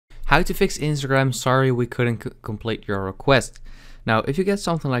How to fix Instagram, sorry we couldn't complete your request. Now, if you get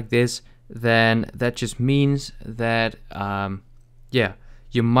something like this, then that just means that, yeah,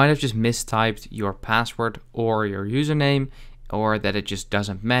 you might have just mistyped your password or your username, or that it just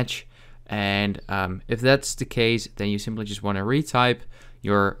doesn't match. And if that's the case, then you simply just want to retype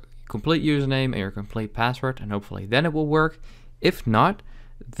your complete username and your complete password, and hopefully then it will work. If not,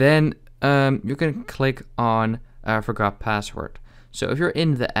 then you can click on forgot password. So if you're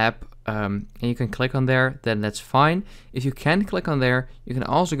in the app and you can click on there, then that's fine. If you can't click on there, you can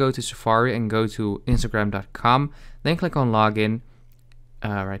also go to Safari and go to Instagram.com, then click on login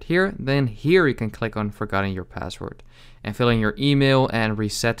right here. Then here you can click on forgotten your password and fill in your email and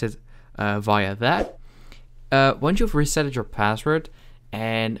reset it via that. Once you've resetted your password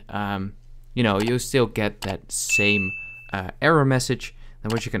and you still get that same error message,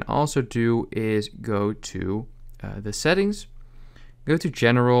 then what you can also do is go to the settings, go to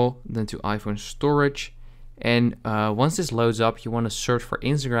general, then to iPhone storage, and once this loads up, you want to search for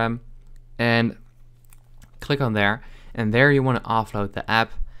Instagram and click on there, and there you want to offload the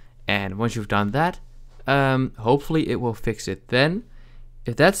app. And once you've done that, hopefully it will fix it then.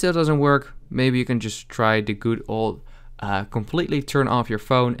 If that still doesn't work, maybe you can just try the good old completely turn off your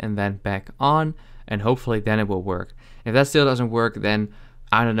phone and then back on, and hopefully then it will work. If that still doesn't work, then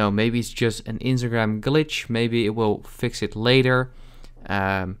I don't know, maybe it's just an Instagram glitch, maybe it will fix it later.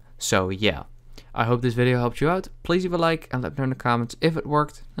 So yeah, I hope this video helped you out. Please leave a like and let me know in the comments if it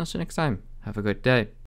worked. I'll see you next time. Have a good day.